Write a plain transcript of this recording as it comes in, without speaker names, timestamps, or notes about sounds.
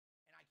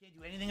Can't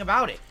do anything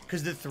about it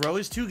because the throw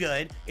is too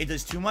good, it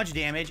does too much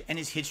damage, and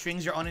his hit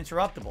strings are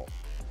uninterruptible.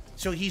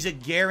 So he's a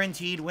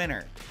guaranteed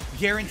winner.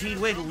 Guaranteed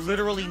win,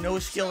 literally no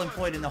skill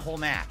employed in the whole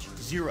match.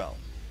 Zero.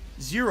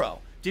 Zero.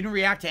 Didn't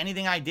react to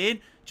anything I did,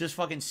 just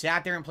fucking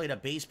sat there and played a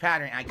base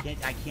pattern. I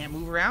can't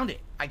move around it.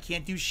 I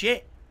can't do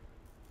shit.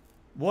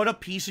 What a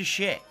piece of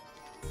shit.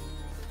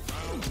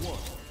 Round one.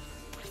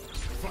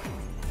 Fight.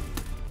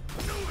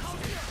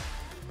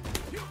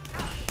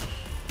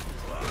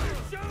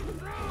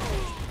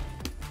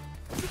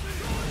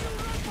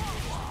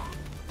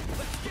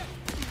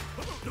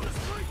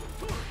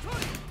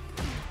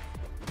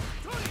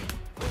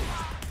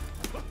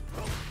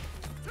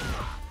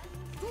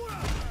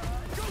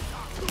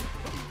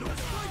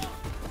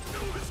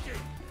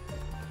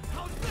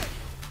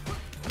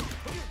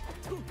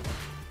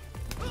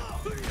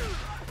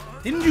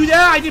 Didn't do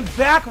that. I did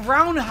back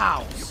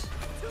roundhouse.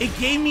 It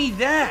gave me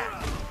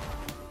that.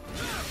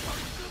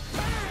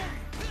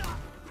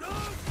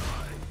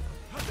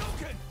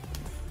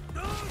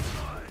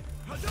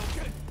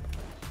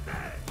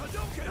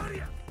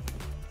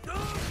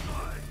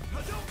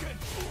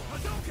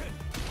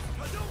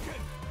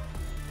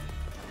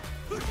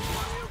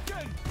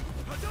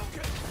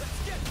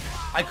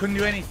 I couldn't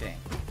do anything.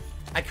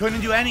 I couldn't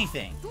do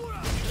anything.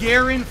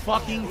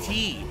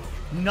 Guaranteed.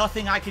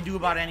 Nothing I could do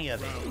about any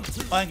of it.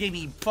 It gave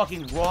me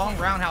fucking wrong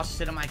roundhouse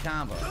instead of my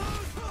combo.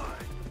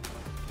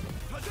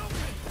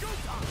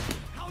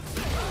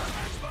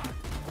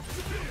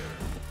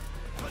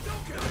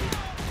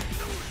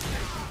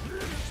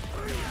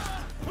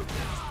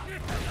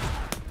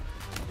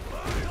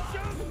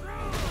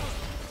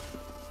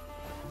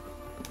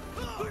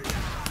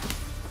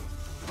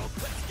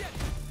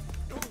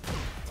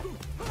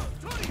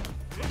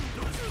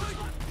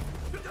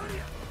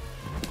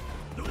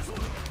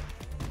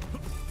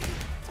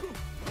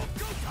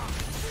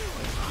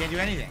 Can't do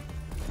anything.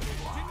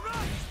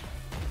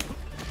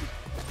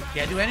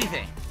 Can't do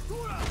anything.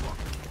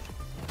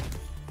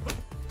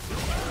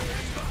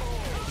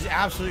 This is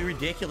absolutely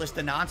ridiculous,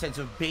 the nonsense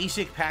of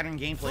basic pattern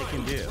gameplay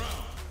can do.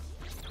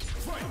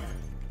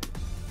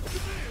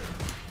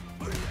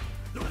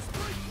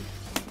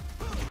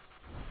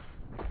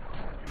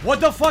 What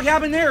the fuck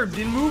happened there?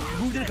 Didn't move?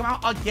 Move didn't come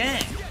out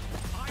again.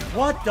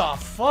 What the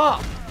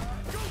fuck?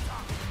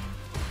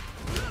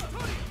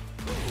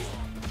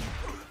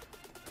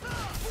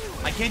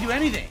 I can't do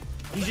anything.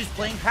 He's just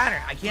playing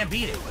pattern. I can't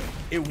beat it.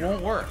 It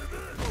won't work.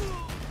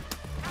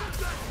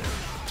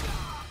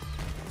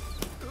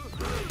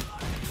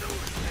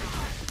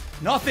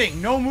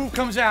 Nothing. No move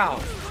comes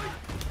out.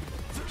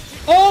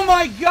 Oh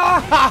my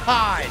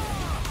god!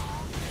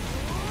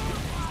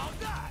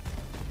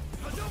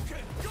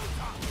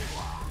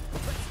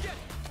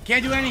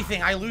 Can't do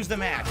anything. I lose the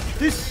match.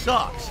 This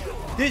sucks.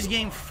 This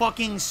game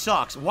fucking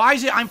sucks. Why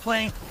is it I'm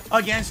playing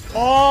against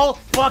all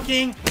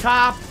fucking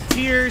top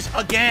tiers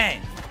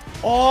again?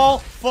 All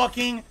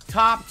fucking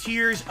top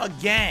tiers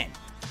again.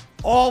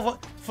 All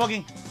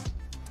fucking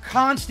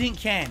constant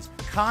Kens.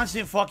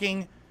 Constant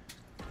fucking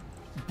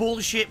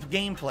bullshit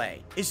gameplay.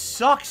 It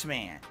sucks,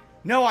 man.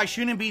 No, I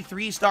shouldn't be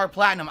 3-star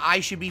platinum.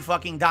 I should be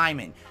fucking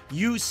diamond.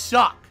 You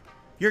suck.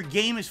 Your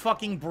game is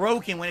fucking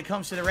broken when it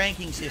comes to the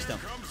ranking system.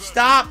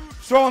 Stop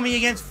throwing me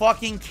against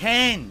fucking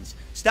Kens.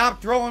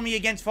 Stop throwing me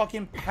against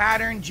fucking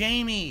pattern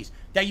Jamies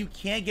that you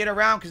can't get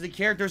around because the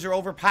characters are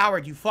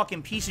overpowered, you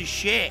fucking piece of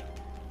shit.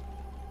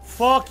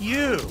 Fuck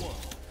you.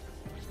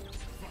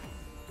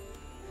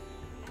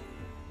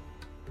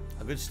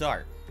 A good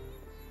start.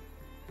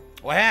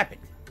 What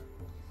happened?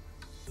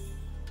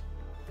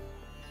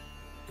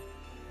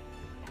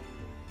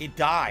 It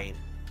died.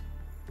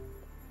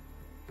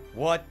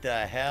 What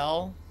the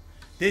hell?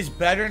 This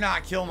better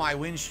not kill my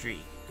win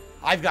streak.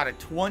 I've got a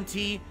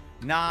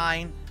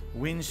 29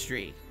 win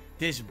streak.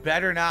 This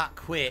better not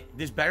quit.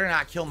 This better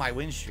not kill my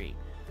win streak.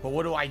 But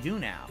what do I do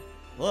now?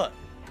 Look.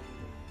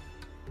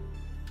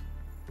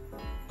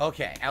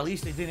 Okay, at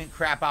least it didn't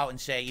crap out and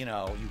say, you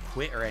know, you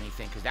quit or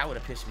anything, because that would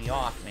have pissed me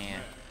off,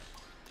 man.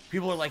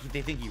 People are like, if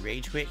they think he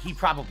rage quit, he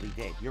probably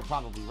did. You're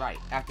probably right.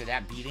 After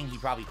that beating, he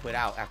probably quit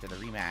out after the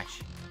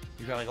rematch.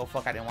 He's probably like, oh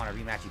fuck, I didn't want a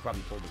rematch. He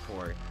probably pulled the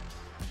cord.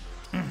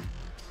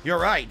 You're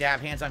right, Dab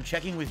Hands. I'm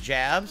checking with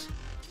jabs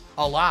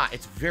a lot.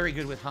 It's very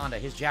good with Honda.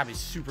 His jab is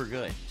super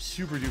good.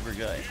 Super duper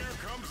good.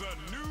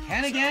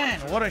 Ken again.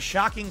 What a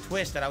shocking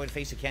twist that I would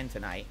face a Ken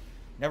tonight.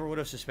 Never would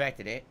have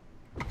suspected it.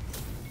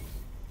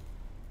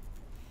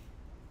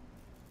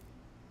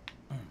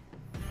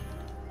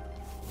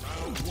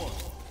 Round one.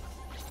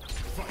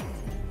 Fight.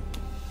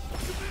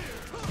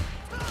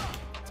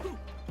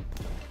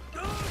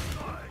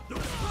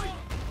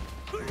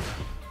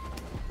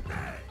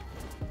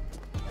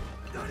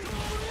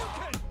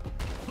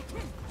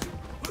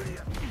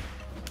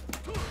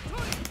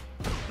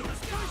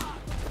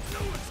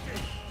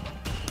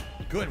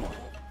 Good one.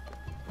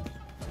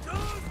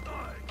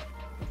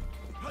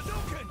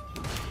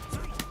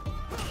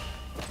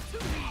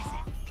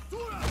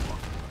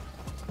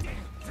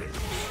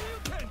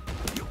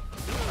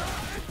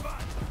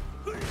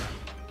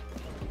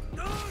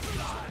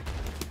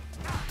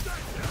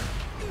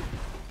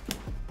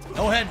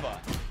 No headbutt.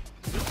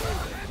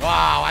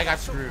 Wow, I got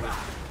screwed.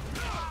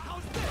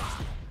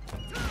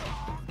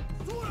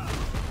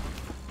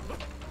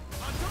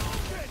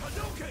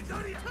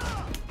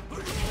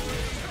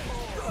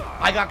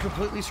 I got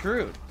completely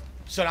screwed.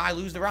 So now I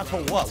lose the round.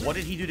 For what? What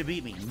did he do to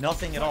beat me?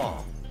 Nothing at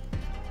all.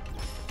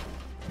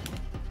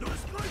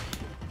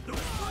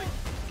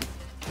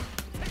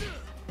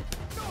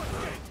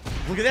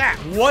 Look at that.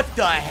 What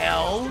the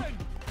hell?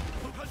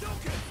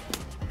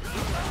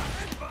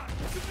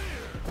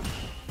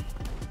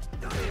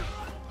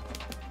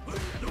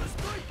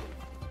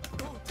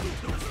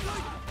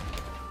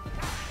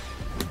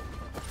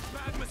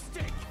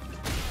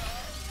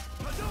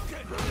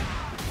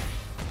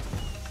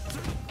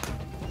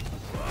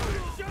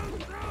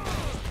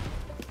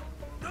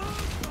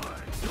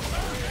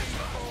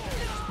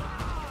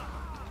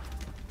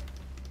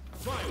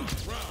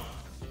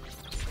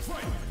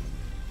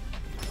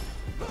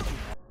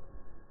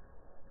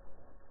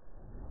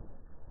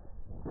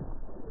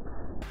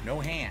 No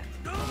hand.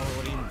 I don't know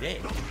what he even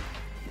did.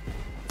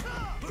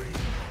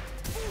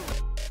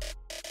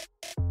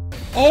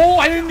 Oh,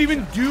 I didn't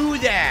even do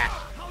that.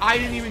 I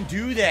didn't even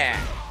do that.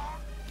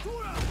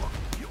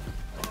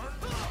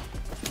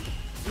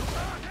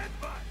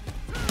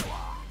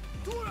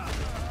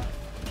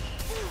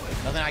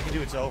 Nothing I can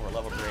do. It's over.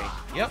 Level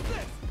 3. Yep.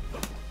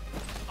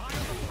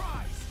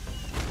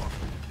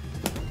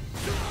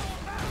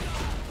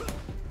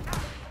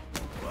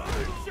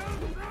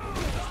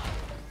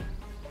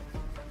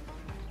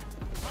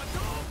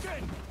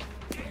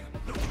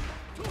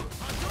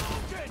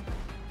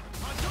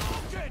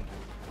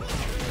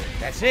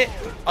 That's it.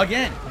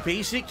 Again,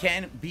 basic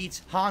Ken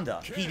beats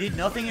Honda. He did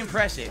nothing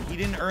impressive. He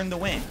didn't earn the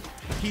win.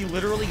 He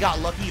literally got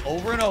lucky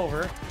over and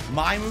over.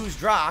 My moves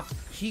dropped.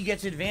 He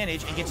gets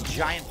advantage and gets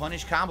giant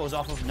punish combos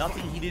off of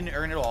nothing he didn't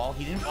earn at all.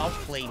 He didn't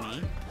outplay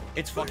me.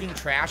 It's fucking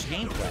trash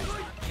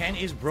gameplay. Ken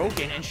is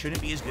broken and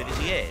shouldn't be as good as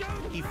he is.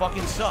 He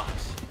fucking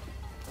sucks.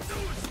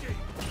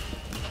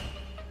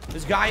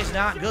 This guy is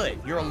not good.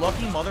 You're a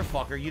lucky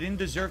motherfucker. You didn't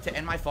deserve to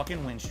end my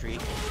fucking win streak.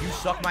 You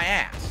suck my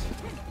ass.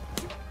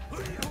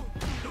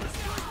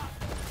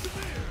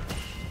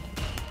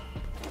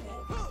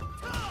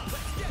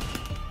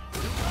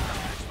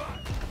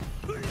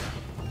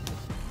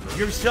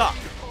 You suck.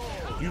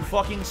 You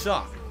fucking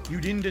suck. You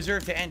didn't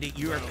deserve to end it.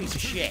 You are a piece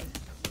of shit.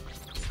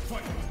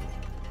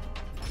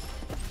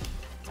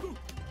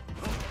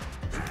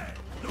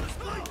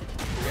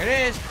 There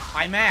it is.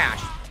 I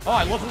mashed. Oh,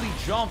 I luckily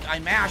jumped. I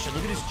mashed. And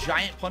look at this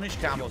giant punish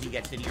combo he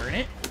gets. Did he earn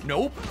it?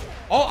 Nope.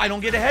 Oh, I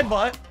don't get a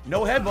headbutt.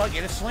 No headbutt.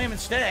 Get a slam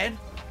instead.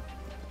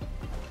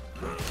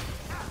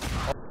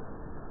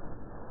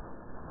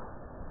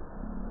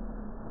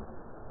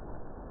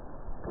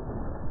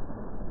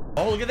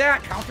 Oh, look at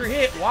that. Counter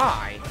hit.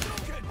 Why?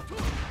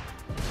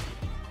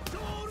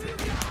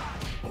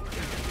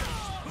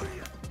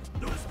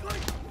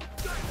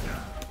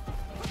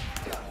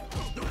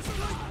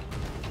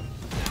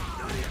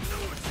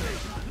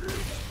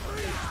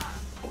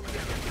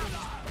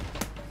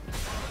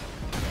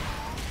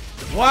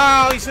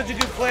 Wow, he's such a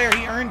good player.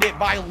 He earned it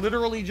by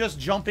literally just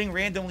jumping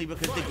randomly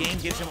because the game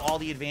gives him all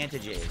the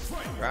advantages,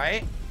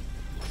 right?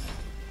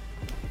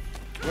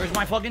 Where's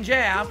my fucking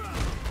jab?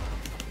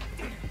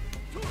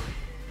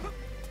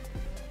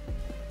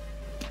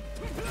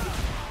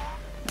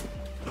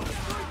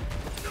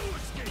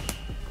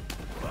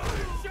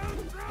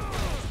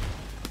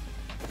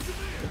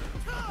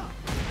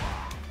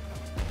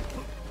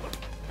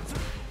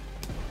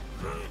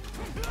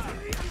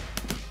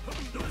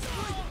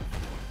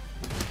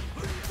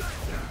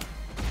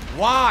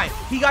 Why?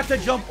 He got to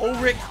jump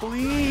over it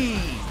clean.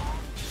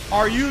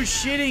 Are you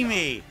shitting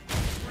me?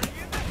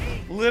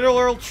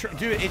 Literal,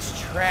 dude,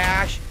 it's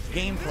trash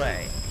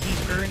gameplay.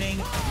 He's earning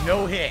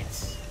no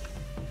hits.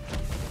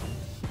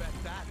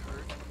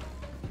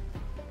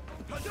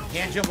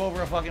 Can't jump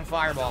over a fucking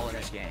fireball in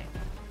this game.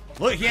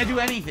 Look, he can't do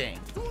anything.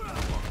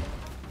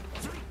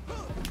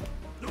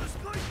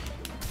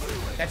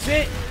 That's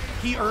it.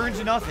 He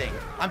earns nothing.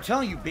 I'm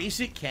telling you,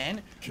 basic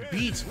Ken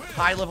beats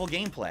high-level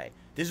gameplay.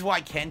 This is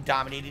why Ken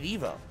dominated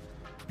Evo.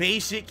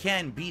 Basic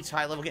Ken beats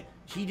high-level game.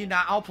 He did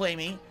not outplay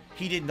me.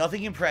 He did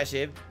nothing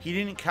impressive. He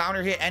didn't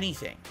counter hit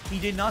anything. He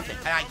did nothing.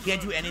 And I can't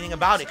do anything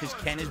about it because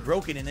Ken is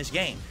broken in this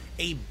game.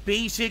 A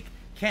basic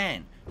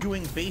Ken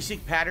doing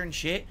basic pattern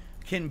shit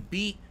can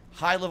beat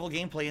high-level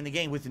gameplay in the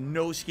game with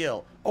no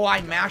skill. Oh, I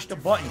mashed a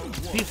button.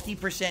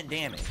 50%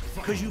 damage.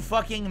 Because you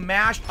fucking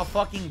mashed a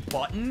fucking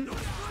button?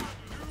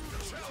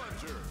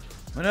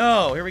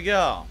 No, here we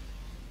go.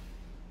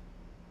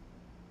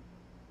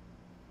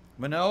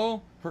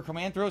 Manon, her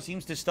command throw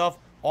seems to stuff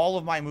all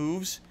of my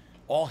moves,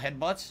 all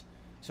headbutts.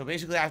 So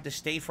basically I have to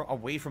stay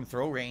away from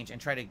throw range and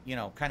try to, you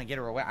know, kind of get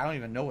her away. I don't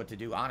even know what to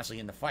do, honestly,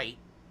 in the fight.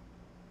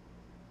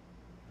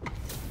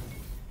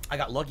 I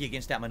got lucky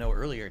against that Manon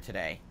earlier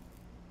today.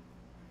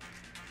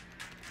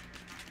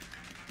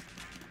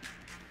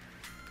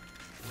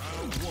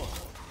 Round 1.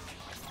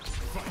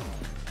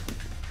 Fight.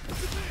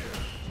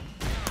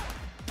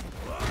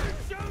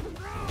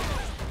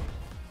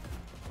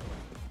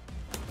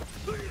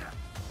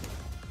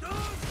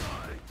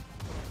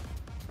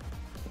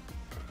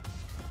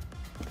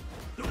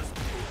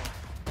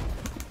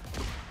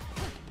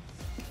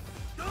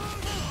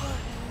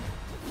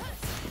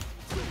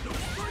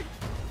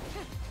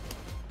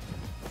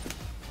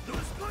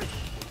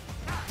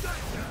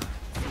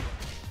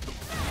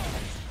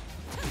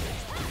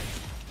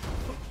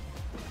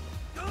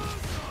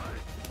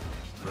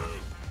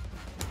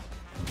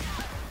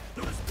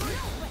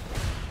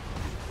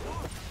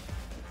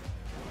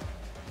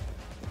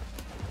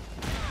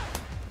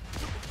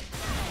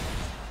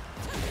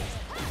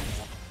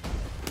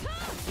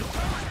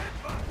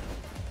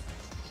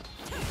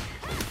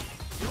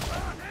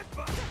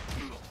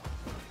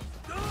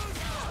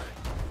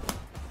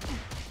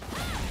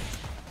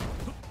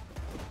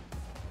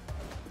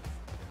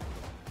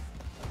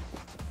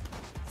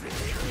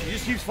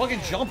 just keeps fucking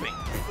jumping.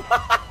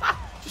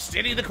 Just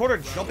standing in the corner,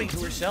 jumping to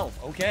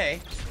herself. Okay.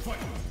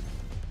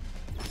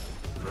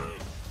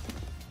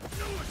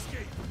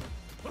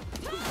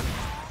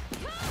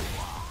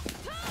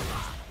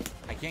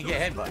 I can't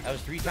get headbutt. That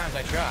was 3 times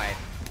I tried.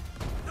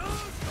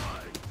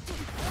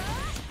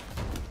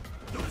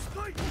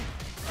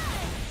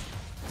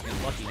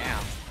 Getting lucky now.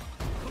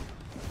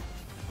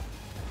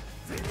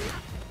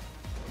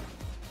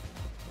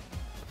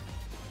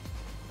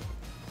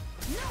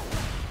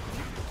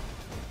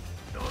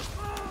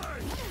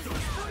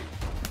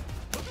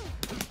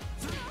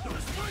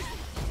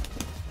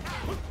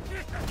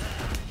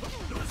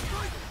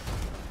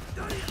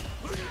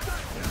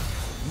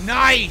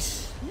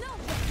 Nice!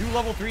 Do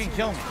level 3 and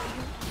kill me.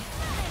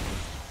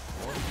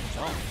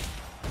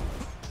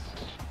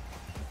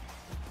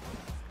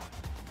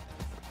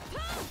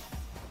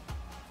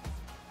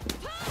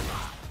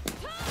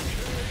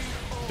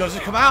 Does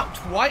it come out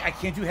twice? I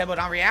can't do headbutt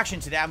on reaction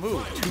to that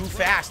move. Too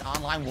fast.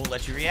 Online won't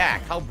let you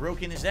react. How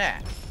broken is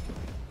that?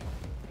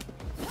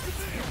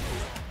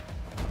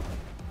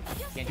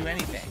 Can't do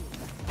anything.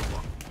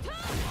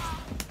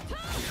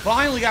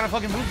 Finally got a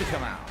fucking move to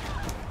come out.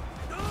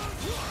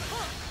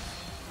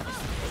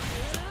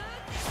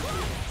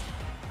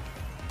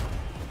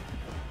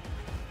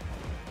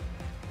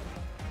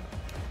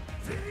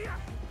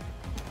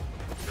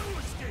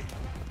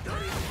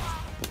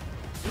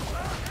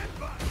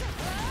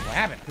 What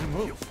happened? Couldn't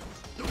move.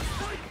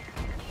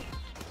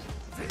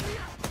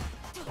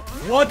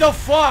 What the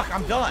fuck?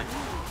 I'm done.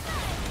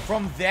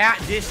 From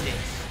that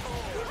distance,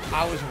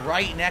 I was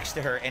right next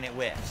to her and it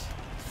whiffs.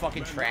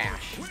 Fucking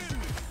trash.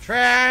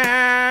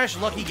 Trash!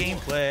 Lucky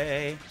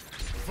gameplay.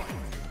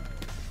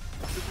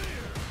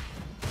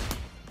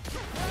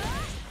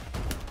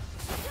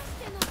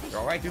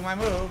 Go right through my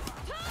move.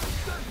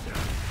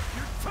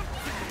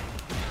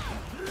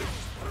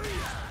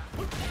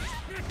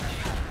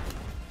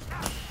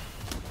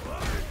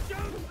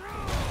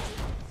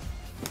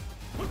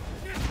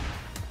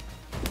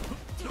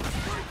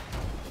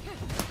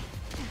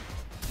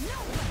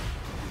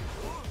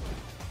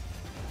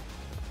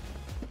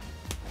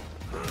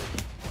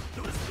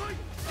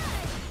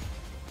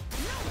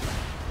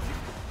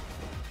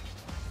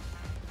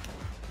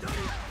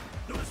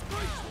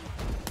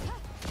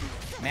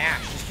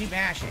 Mash. Just keep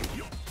mashing.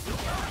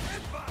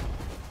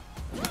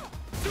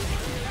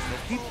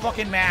 Just keep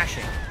fucking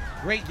mashing.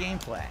 Great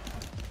gameplay.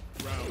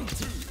 Round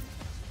 2.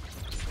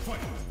 Fight.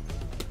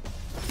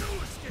 No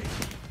escape.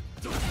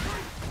 Don't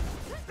fight.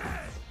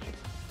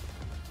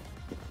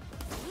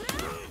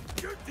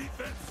 Your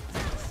defense.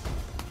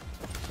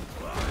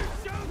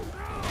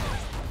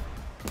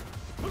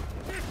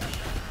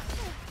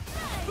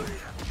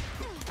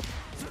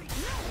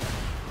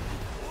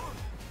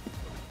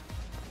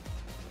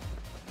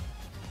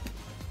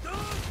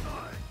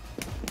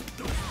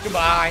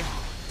 Goodbye.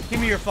 Give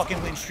me your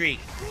fucking win streak.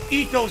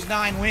 Eat those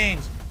 9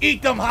 wins.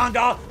 Eat them,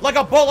 Honda, like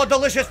a bowl of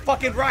delicious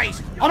fucking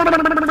rice.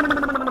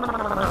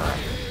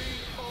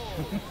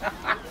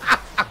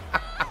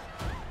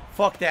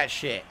 Fuck that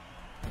shit.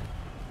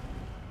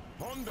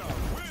 Honda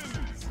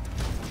wins.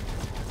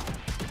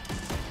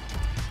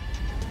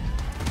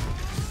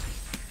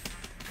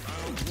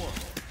 Round 1.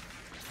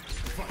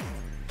 Fight.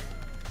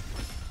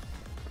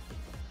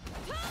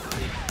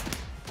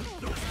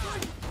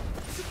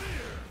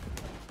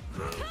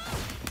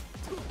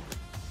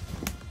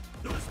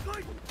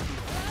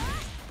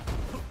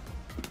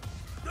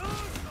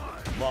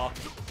 Lock.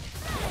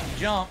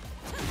 Jump.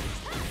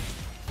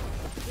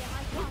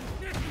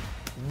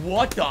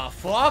 What the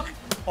fuck?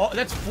 Oh,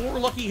 that's 4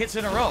 lucky hits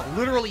in a row.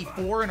 Literally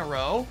 4 in a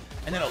row.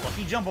 And then a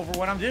lucky jump over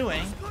what I'm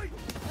doing.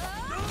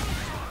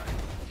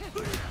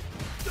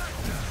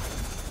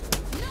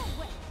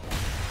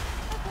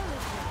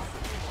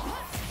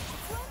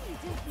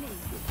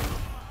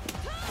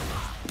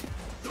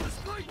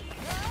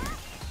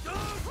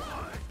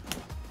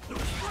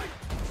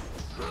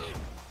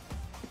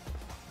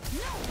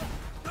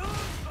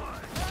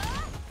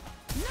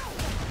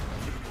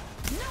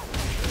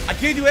 I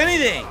can't do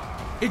anything.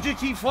 It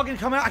just keeps fucking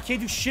coming out. I can't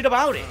do shit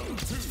about it.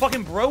 It's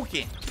fucking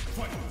broken.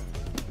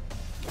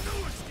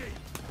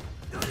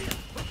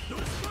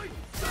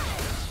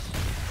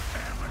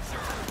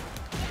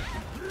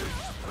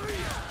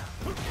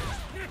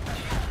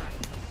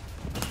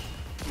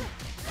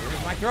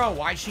 Where's my throw?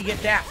 Why'd she get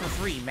that for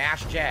free?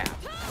 Mash jab.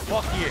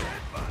 Fuck you.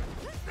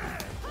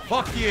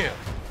 Fuck you.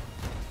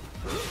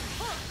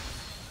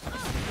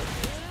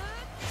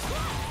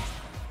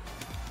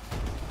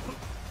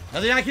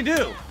 Nothing I can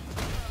do.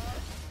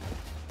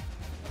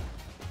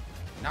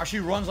 Now she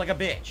runs like a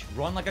bitch.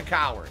 Run like a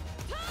coward.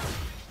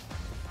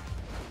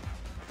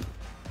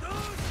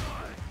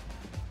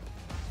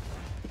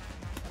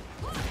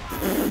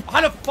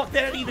 How the fuck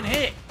did that even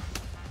hit?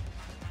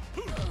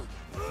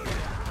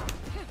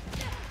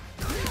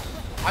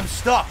 I'm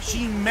stuck.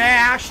 She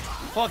mashed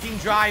fucking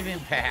drive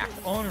impact.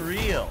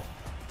 Unreal.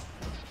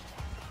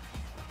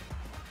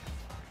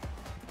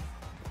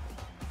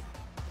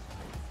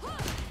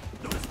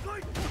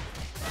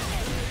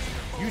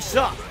 You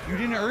suck. You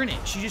didn't earn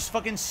it. She just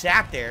fucking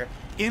sat there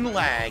in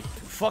lag,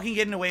 fucking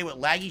getting away with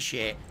laggy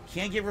shit.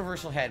 Can't get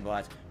reversal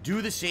headbutts.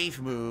 Do the safe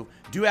move.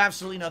 Do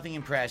absolutely nothing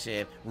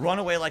impressive. Run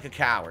away like a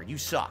coward. You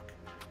suck.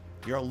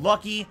 You're a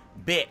lucky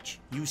bitch.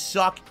 You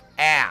suck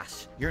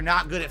ass. You're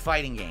not good at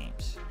fighting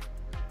games.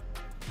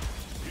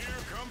 Here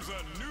comes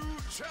a new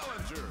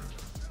challenger.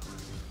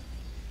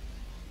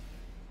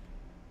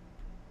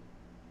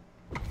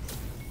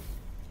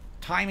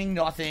 Timing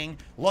nothing.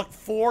 Look,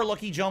 4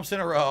 lucky jumps in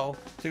a row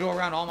to go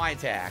around all my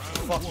attacks.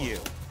 Fuck you.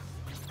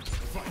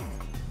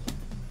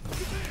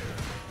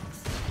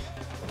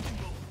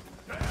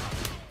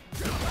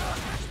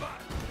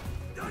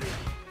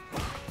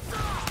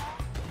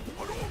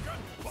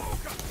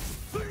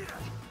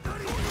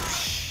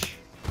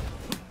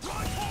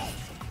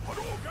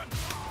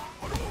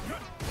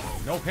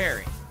 No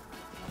parry.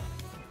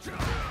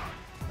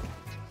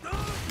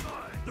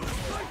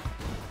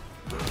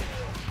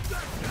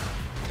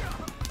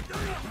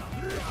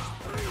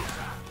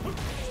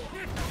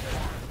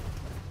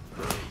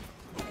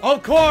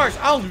 Of course,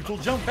 I'll neutral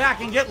jump back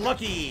and get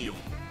lucky.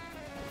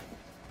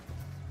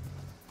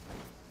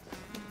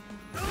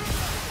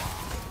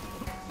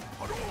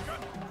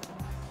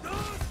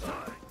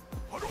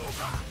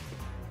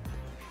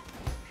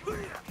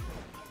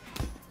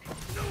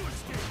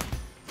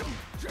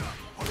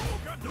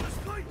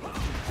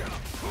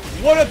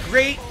 What a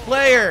great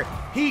player.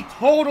 He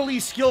totally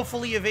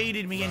skillfully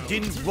evaded me and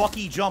didn't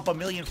lucky jump a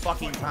million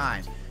fucking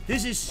times.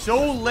 This is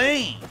so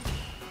lame.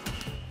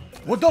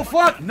 What the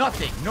fuck?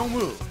 Nothing. No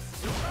move.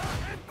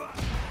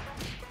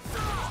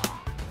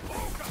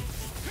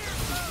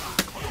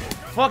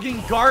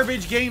 Fucking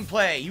garbage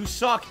gameplay. You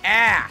suck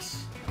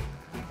ass.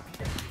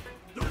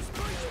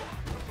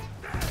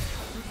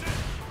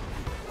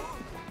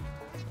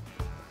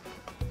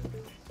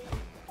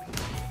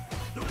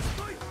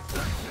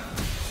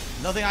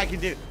 Nothing I can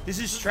do. This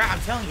is trash.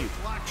 I'm telling you,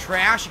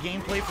 trash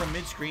gameplay from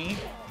mid-screen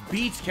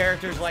beats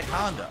characters like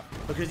Honda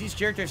because these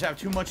characters have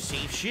too much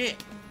safe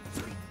shit.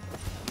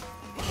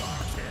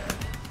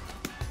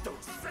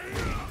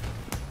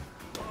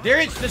 There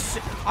it's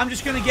the. I'm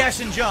just gonna guess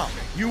and jump.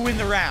 You win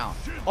the round.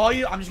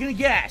 I'm just gonna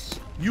guess.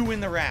 You win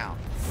the round.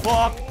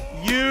 Fuck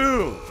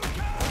you.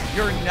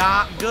 You're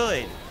not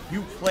good.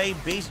 You play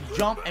base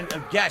jump and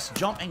guess,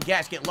 jump and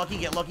guess, get lucky,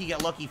 get lucky,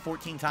 get lucky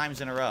 14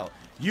 times in a row.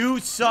 You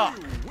suck.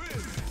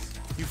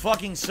 You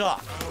fucking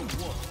suck.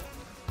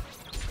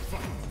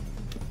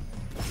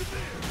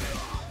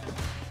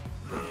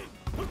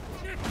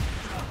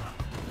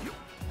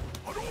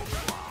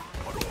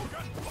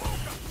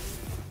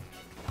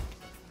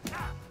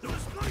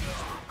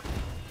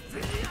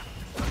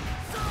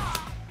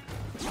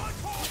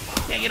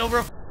 Can't get over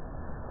a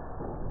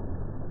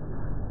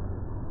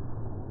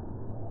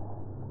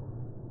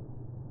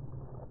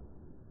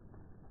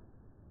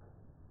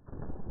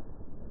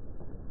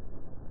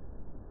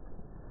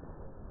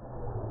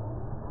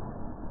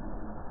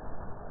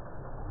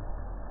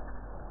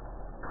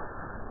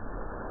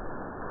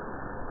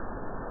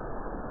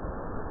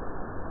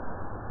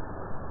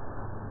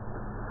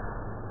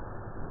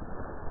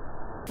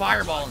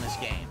fireball in this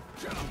game.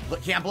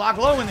 But can't block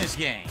low in this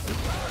game.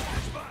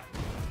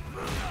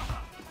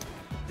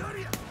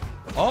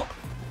 Oh.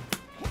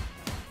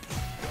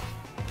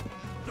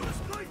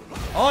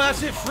 Oh,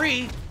 that's it.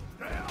 Free.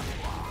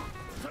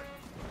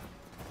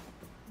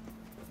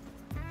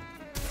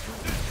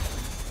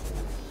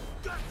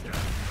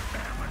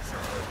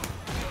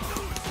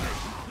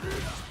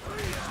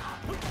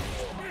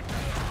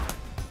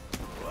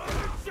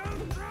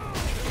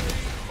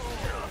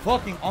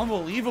 Fucking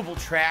unbelievable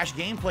trash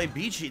gameplay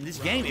beats you in this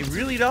game. It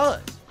really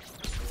does.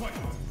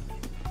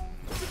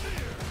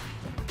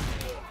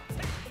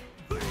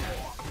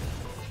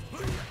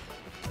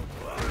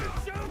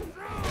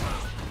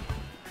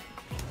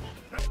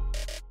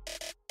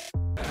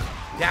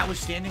 That was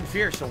Standing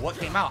Fierce, so what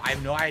came out? I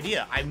have no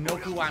idea. I have no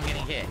clue why I'm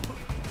getting hit.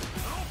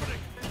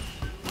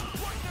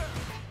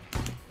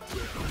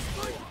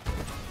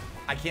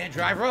 I can't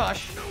drive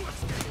rush.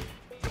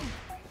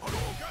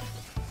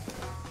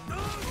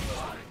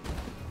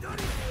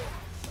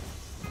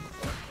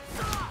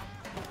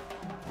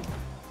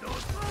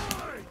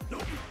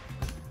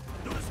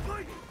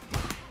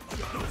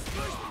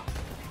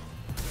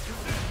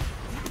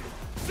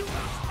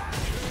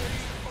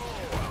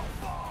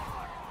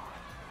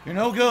 You're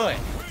no good.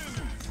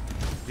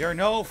 You're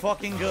no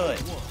fucking good.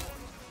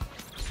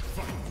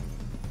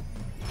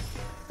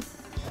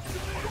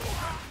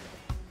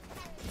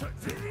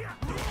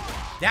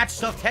 That's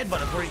stuffed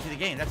headbutt according to the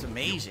game. That's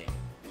amazing.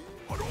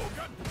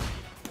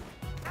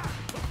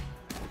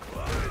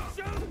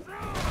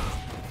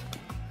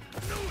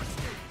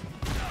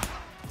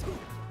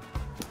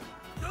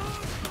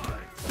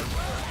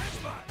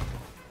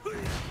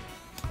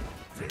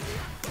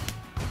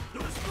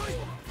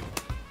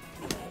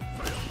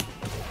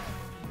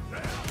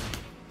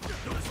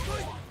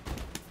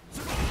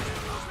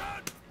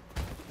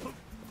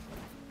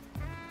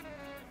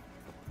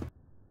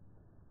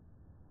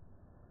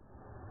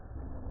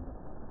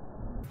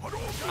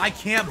 I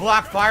can't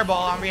block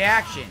fireball on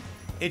reaction.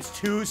 It's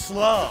too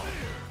slow.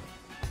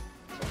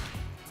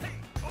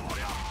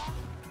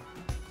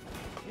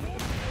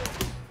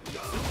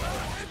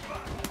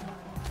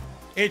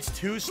 It's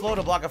too slow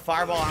to block a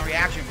fireball on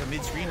reaction from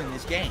mid-screen in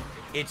this game.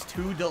 It's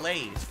too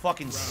delayed. It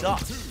fucking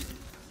sucks.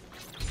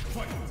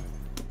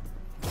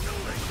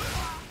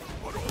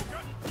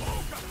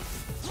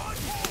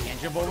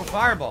 Can't jump over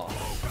fireball.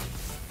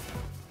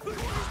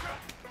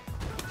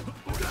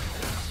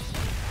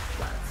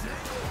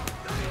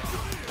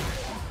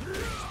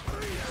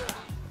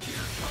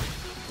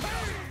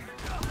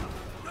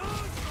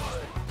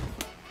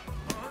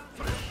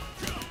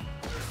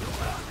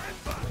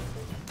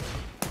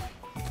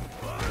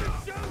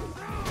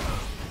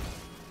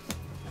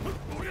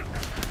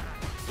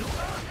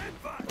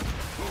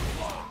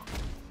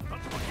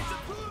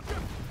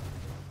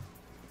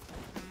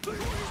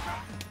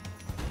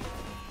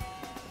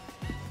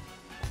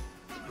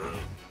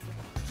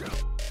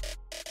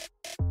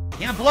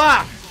 Can't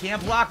block!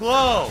 Can't block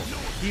low!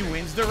 He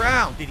wins the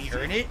round. Did he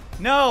earn it?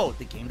 No!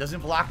 The game doesn't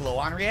block low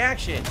on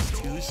reaction. It's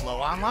too slow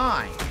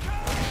online.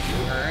 You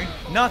earned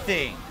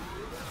nothing.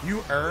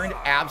 You earned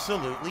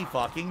absolutely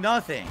fucking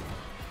nothing.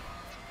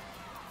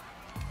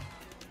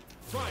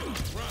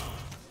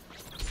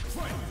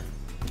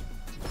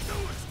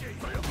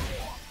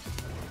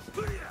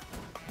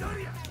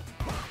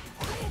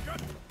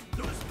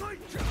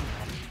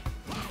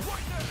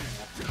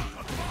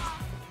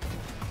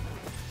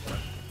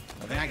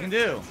 Nothing I can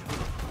do.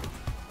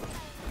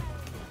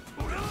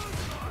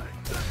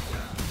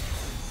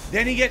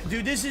 Then he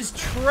dude, this is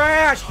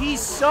trash. He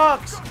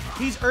sucks.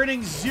 He's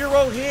earning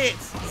 0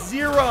 hits.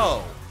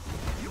 0.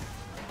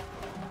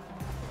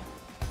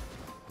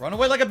 Run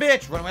away like a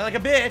bitch. Run away like a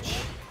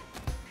bitch.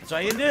 That's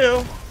all you can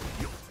do.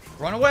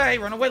 Run away.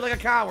 Run away like a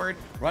coward.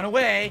 Run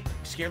away.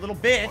 Scared little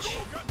bitch.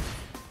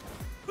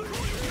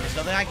 There's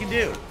nothing I can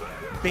do.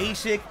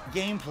 Basic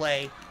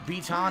gameplay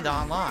beats Honda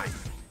online.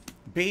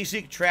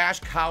 Basic trash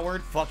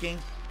coward fucking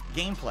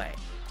gameplay.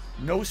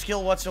 No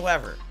skill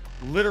whatsoever.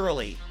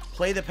 Literally.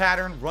 Play the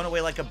pattern, run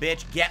away like a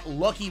bitch, get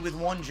lucky with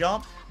one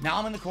jump. Now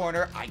I'm in the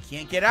corner, I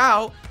can't get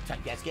out.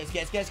 Guess.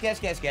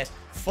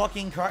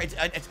 Fucking car.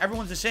 It's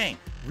everyone's the same.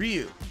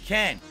 Ryu,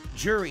 Ken,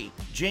 Jury,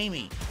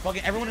 Jamie,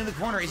 fucking everyone in the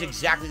corner is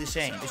exactly the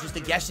same. It's just a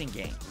guessing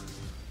game.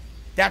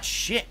 That's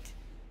shit.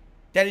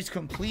 That is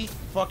complete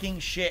fucking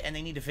shit, and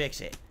they need to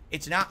fix it.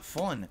 It's not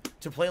fun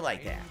to play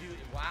like that.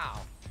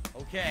 Wow.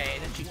 Okay,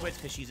 and then she quits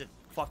because she's a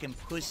fucking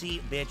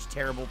pussy bitch,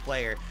 terrible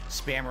player,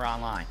 spammer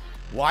online.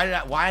 Why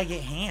I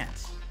get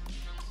hands?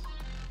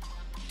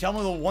 Tell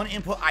me the one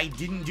input I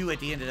didn't do at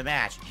the end of the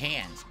match.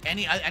 Hands.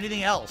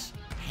 Anything else?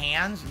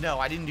 Hands? No,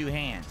 I didn't do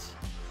hands.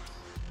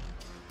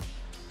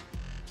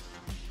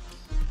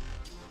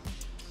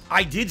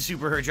 I did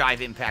super her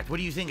drive impact. What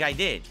do you think I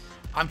did?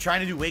 I'm trying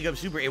to do wake up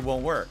super. It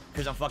won't work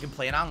because I'm fucking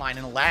playing online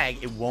and a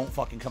lag. It won't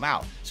fucking come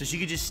out. So she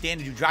could just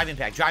stand and do drive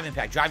impact,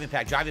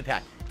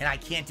 and I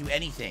can't do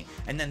anything.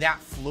 And then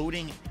that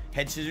floating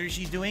head scissors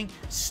she's doing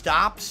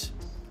stops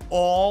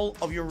all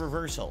of your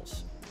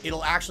reversals.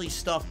 It'll actually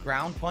stuff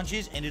ground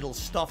punches and it'll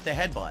stuff the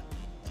headbutt.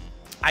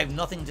 I have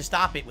nothing to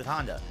stop it with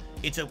Honda.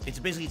 It's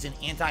basically an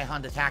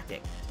anti-Honda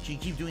tactic. So you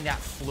keep doing that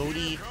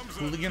floaty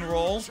hooligan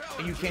roll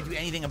and you can't do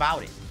anything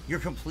about it. You're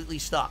completely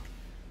stuck.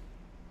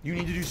 You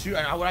need to do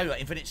super. What do I do?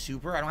 Infinite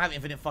super? I don't have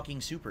infinite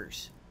fucking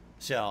supers.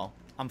 So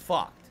I'm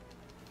fucked.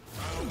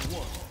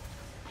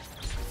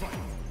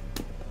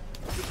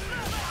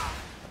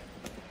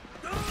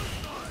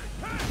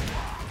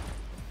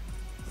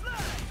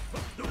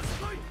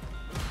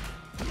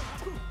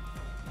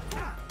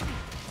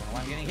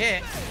 I'm getting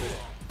hit.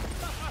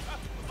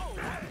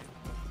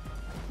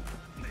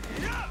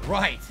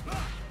 Right.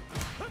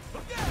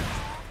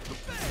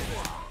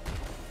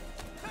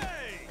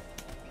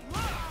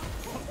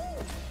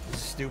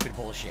 Stupid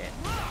bullshit.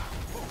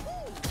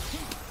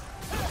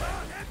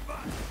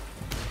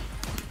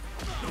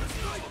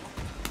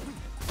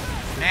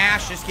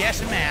 Mash, just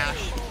guess and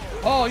mash.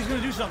 Oh, he's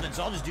gonna do something,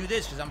 so I'll just do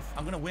this because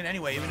I'm gonna win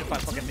anyway, even if I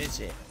fucking miss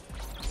it.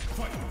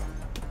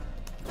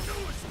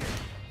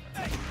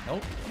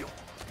 Nope.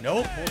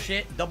 Nope,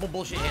 bullshit. Double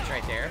bullshit hits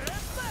right there.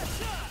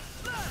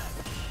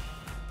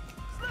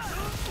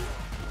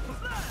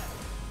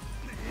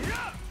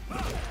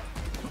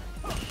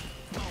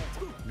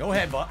 No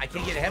headbutt. I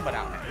can't get a headbutt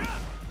out now.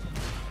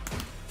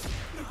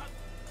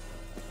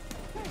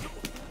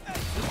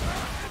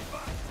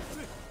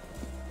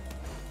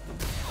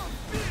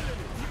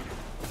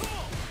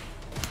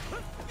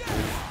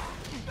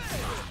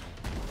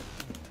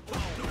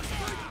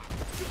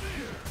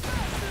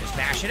 Just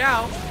mash it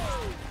out.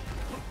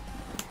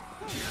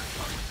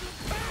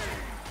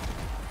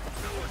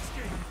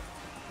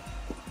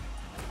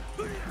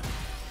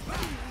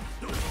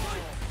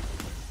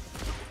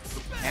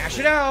 Mash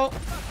it out.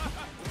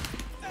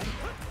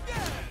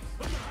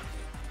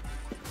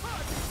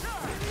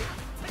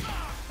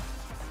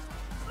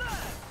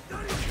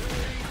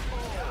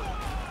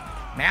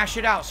 Mash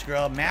it out,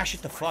 scrub. Mash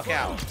it the fuck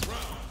out.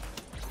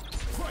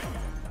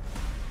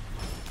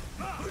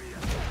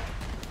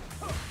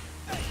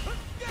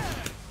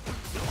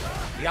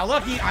 He got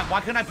lucky.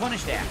 Why couldn't I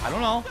punish that? I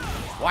don't know.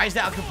 Why is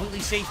that a completely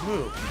safe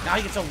move? Now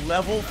he gets a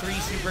level 3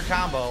 super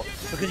combo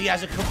because he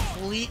has a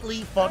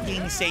completely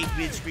fucking safe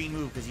mid-screen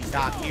move because he's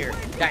top tier.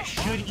 That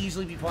should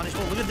easily be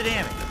punishable. Look at the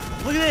damage.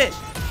 Look at this.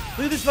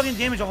 Look at this fucking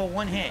damage off of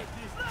one hit.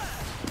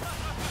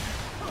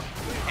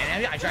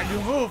 And I tried to do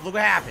a move. Look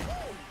what happened.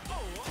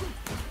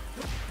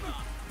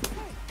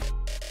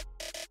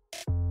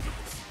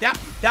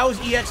 That was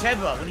EX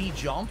headbutt when he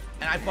jumped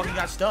and I fucking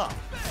got stuck.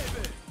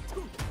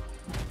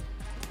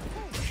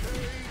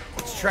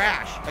 It's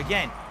trash.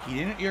 Again, he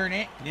didn't earn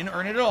it. He didn't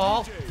earn it at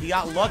all. He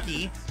got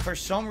lucky. For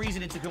some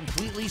reason, it's a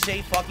completely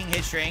safe fucking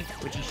hit string,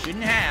 which he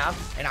shouldn't have,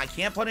 and I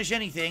can't punish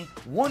anything.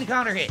 One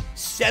counter hit,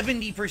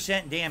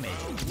 70% damage.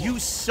 You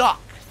suck.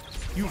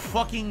 You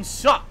fucking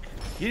suck.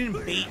 You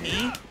didn't bait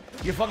me.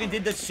 You fucking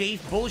did the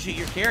safe bullshit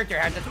your character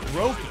had that's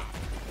broken.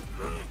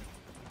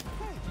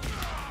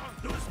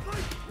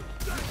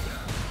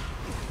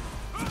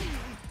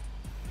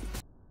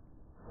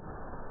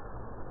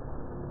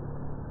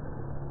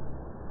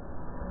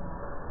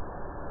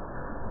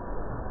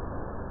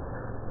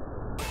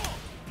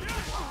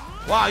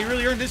 Wow, you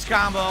really earned this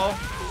combo.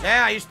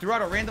 Yeah, I just threw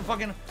out a random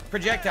fucking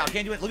projectile.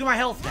 Can't do it. Look at my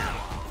health now.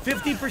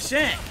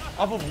 50%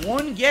 off of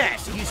one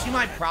guess. Do you see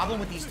my problem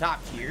with these top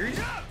tiers?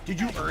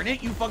 Did you earn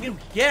it? You fucking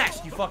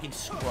guessed, you fucking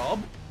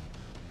scrub.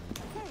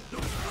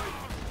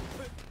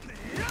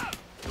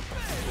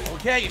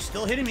 Okay, you're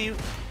still hitting me.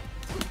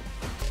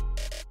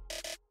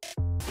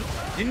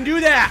 Didn't do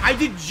that. I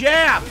did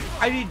jab.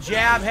 I did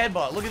jab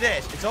headbutt. Look at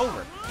this. It's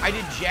over. I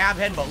did jab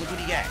headbutt. Look what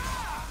he gets.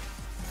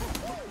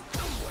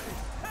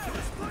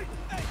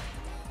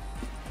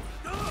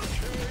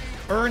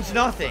 Earns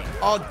nothing.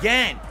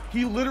 Again.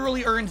 He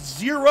literally earned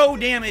 0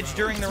 damage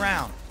during the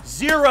round.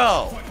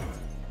 0.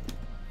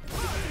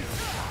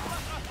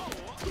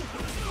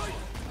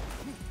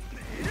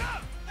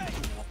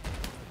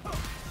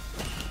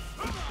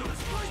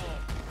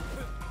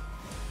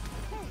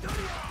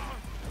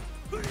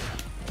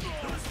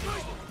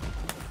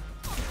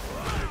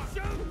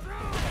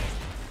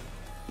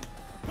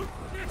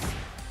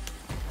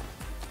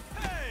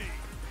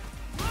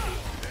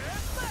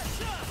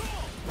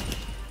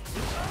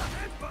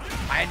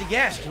 I had to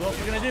guess. What else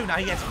are we gonna do? Now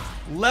he gets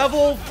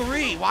level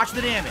 3. Watch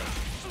the damage.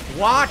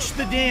 Watch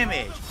the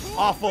damage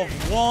off of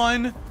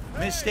one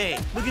mistake.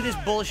 Look at this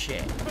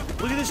bullshit.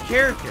 Look at this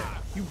character.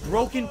 You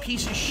broken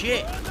piece of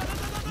shit.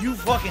 You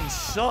fucking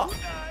suck.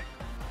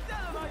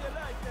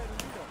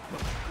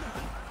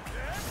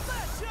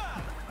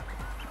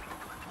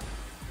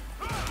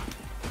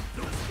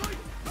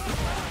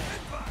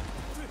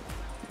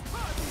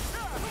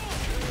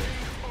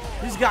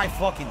 This guy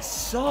fucking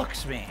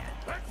sucks, man.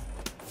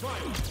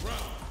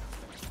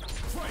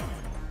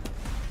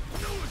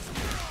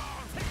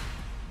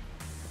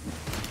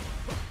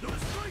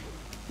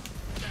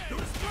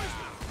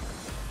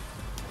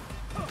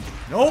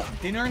 Nope,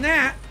 didn't earn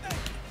that.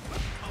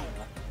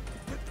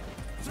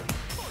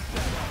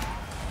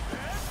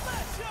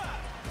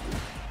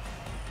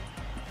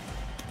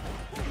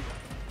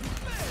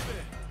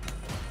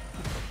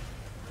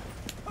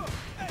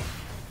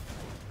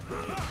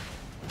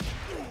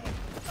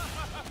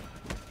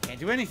 Can't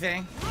do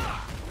anything.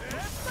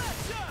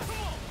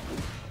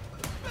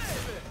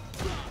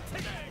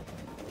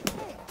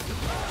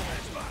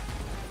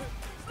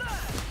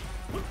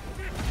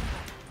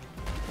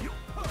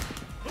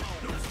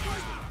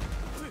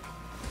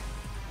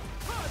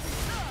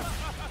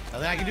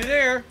 Nothing I can do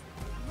there.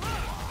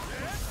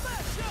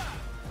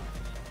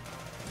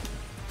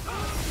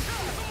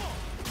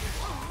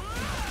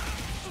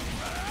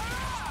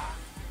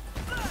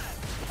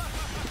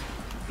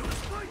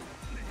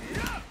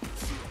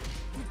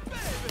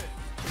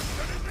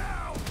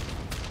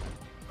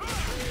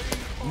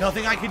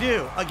 Nothing I could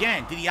do.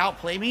 Again, did he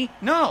outplay me?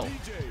 No.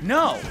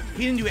 No.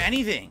 He didn't do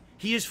anything.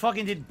 He just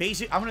fucking did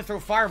basic. I'm gonna throw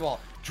fireball.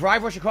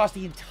 Drive rush across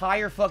the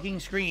entire fucking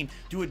screen.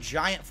 Do a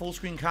giant full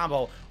screen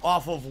combo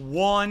off of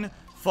one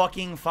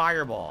fucking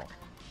fireball.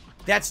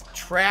 That's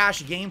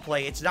trash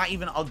gameplay. It's not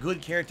even a good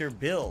character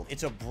build.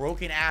 It's a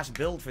broken ass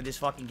build for this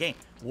fucking game.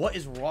 What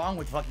is wrong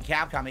with fucking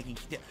Capcom making...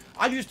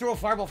 I can just throw a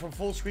fireball from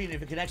full screen, and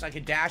if it connects, I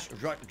can dash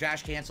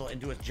cancel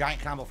and do a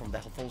giant combo from the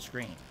full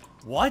screen.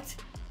 What?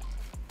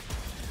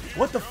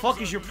 What the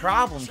fuck is your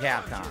problem,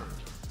 Capcom?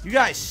 You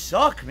guys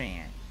suck,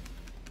 man.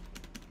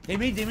 They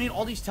made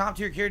all these top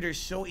tier characters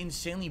so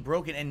insanely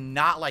broken and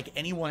not like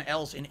anyone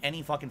else in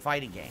any fucking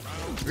fighting game.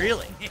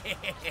 Really?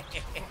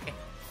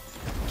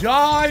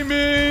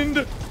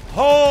 Diamond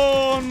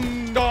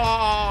Honda!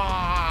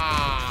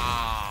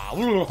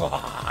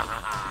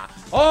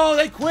 Oh,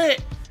 they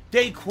quit!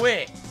 They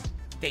quit.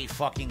 They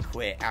fucking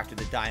quit after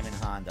the Diamond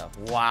Honda.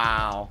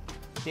 Wow.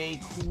 They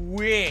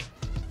quit.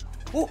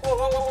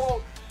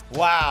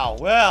 Wow.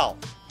 Well.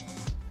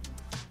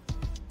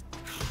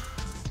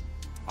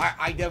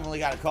 I definitely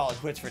got to call it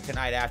quits for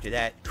tonight after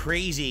that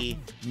crazy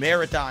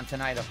marathon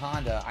tonight of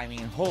Honda. I mean,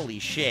 holy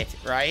shit,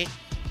 right?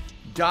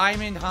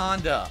 Diamond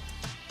Honda,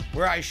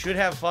 where I should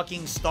have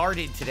fucking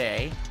started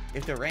today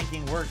if the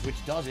ranking works,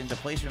 which doesn't. The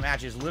placement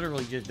matches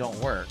literally just don't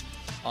work.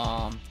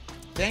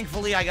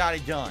 Thankfully, I got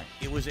it done.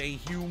 It was a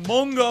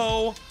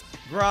humongo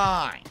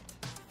grind.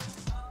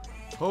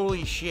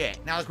 Holy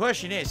shit. Now, the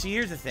question is, see,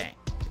 here's the thing.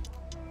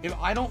 If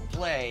I don't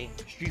play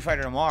Street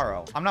Fighter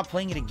tomorrow, I'm not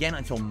playing it again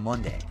until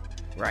Monday,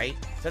 right?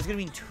 So that's going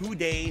to be 2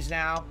 days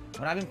now.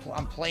 When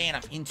I'm playing,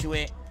 I'm into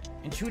it.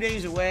 And 2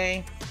 days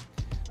away.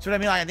 So what I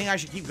mean, like, I think I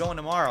should keep going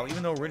tomorrow.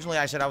 Even though originally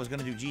I said I was going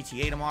to do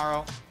GTA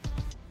tomorrow.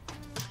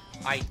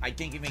 I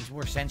think it makes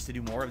more sense to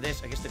do more of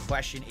this. I guess the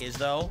question is,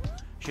 though,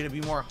 should it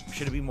be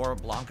more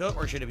Blanca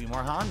or should it be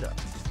more Honda,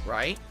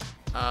 right?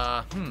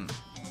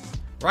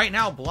 Right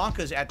now,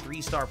 Blanca's at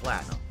 3-star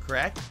platinum,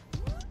 correct?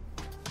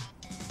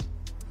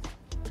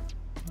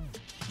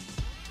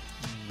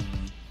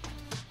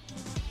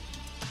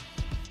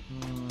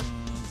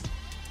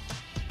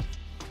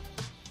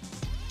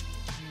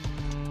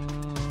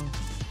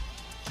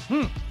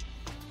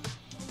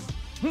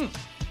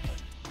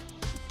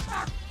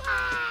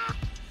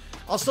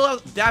 I'll still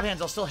have dab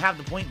hands. I'll still have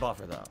the point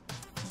buffer though,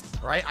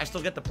 right? I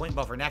still get the point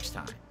buffer next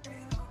time,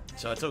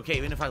 so it's okay.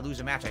 Even if I lose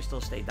a match, I still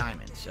stay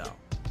diamond. So,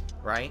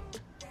 right?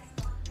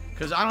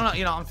 Because I don't know.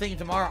 You know, I'm thinking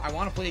tomorrow I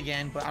want to play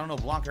again, but I don't know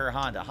Blanca or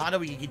Honda. Honda,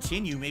 we can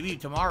continue. Maybe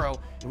tomorrow,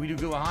 if we do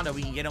good with Honda,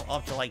 we can get him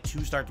up to like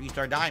 2-star,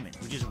 3-star diamond,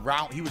 which is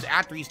round. He was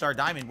at 3-star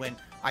diamond when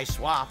I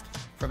swapped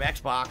from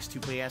Xbox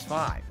to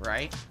PS5,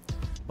 right?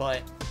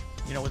 But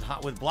you know,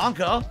 with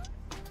Blanca.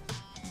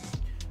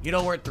 You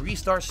know, we're at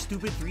 3-star,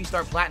 stupid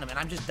 3-star platinum, and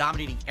I'm just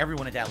dominating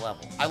everyone at that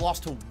level. I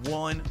lost to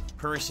one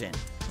person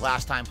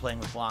last time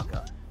playing with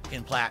Blanca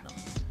in platinum.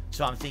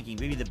 So I'm thinking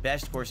maybe the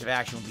best course of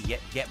action would be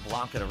get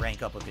Blanca to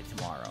rank up a bit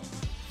tomorrow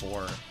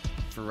for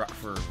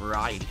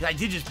variety. Because I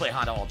did just play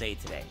Honda all day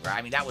today, right?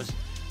 I mean, that was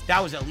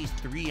at least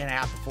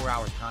 3.5 to 4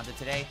 hours Honda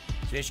today.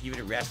 So I should give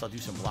it a rest. I'll do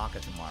some Blanca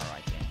tomorrow,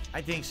 I think.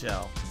 I think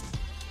so.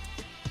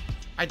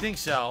 I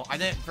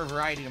think for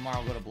variety tomorrow,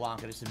 I'll go to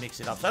Blanca just to mix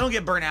it up. So I don't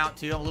get burnt out,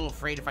 too. I'm a little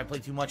afraid if I play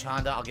too much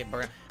Honda, I'll get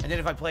burnt. And then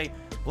if I play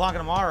Blanca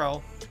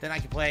tomorrow, then I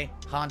can play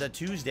Honda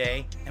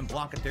Tuesday and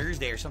Blanca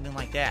Thursday or something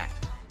like that.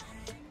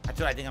 That's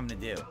what I think I'm going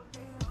to do.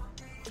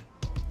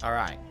 All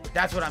right.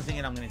 That's what I'm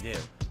thinking I'm going to do.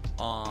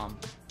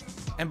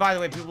 And by the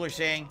way, people are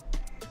saying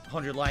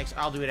 100 likes.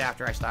 I'll do it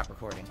after I stop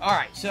recording. All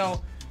right.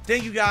 So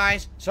thank you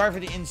guys. Sorry for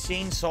the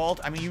insane salt.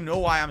 I mean, you know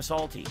why I'm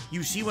salty.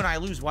 You see when I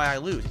lose why I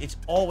lose. It's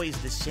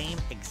always the same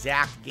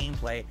exact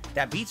gameplay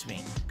that beats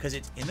me. Because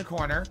it's in the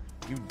corner.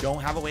 You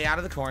don't have a way out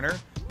of the corner.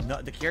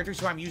 No, the characters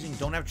who I'm using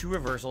don't have true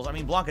reversals. I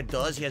mean, Blanca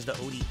does. He has the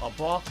OD up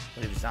ball.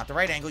 But if it's not the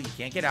right angle, you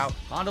can't get out.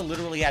 Honda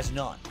literally has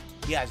none.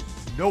 He has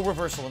no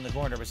reversal in the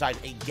corner besides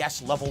a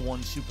guess level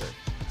 1 super.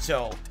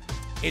 So,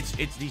 it's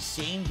the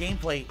same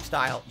gameplay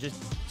style.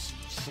 Just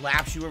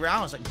slaps you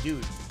around. It's like,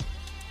 dude.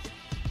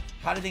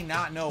 How did they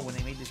not know when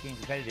they made this game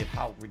competitive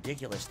how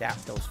ridiculous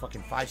those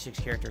fucking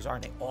 5-6 characters are,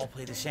 and they all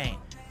play the same?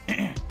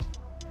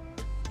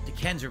 The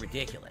Kens are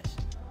ridiculous.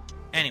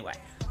 Anyway,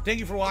 thank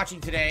you for watching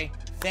today.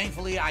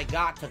 Thankfully, I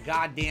got to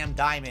goddamn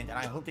diamond, and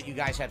I hope that you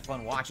guys had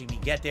fun watching me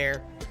get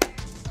there.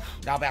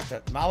 Now back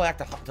to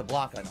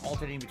Blanca and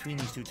alternating between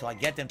these two till I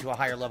get them to a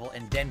higher level,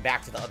 and then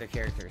back to the other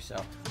characters. So,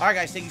 all right,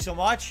 guys, thank you so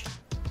much.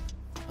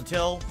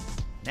 Until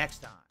next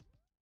time.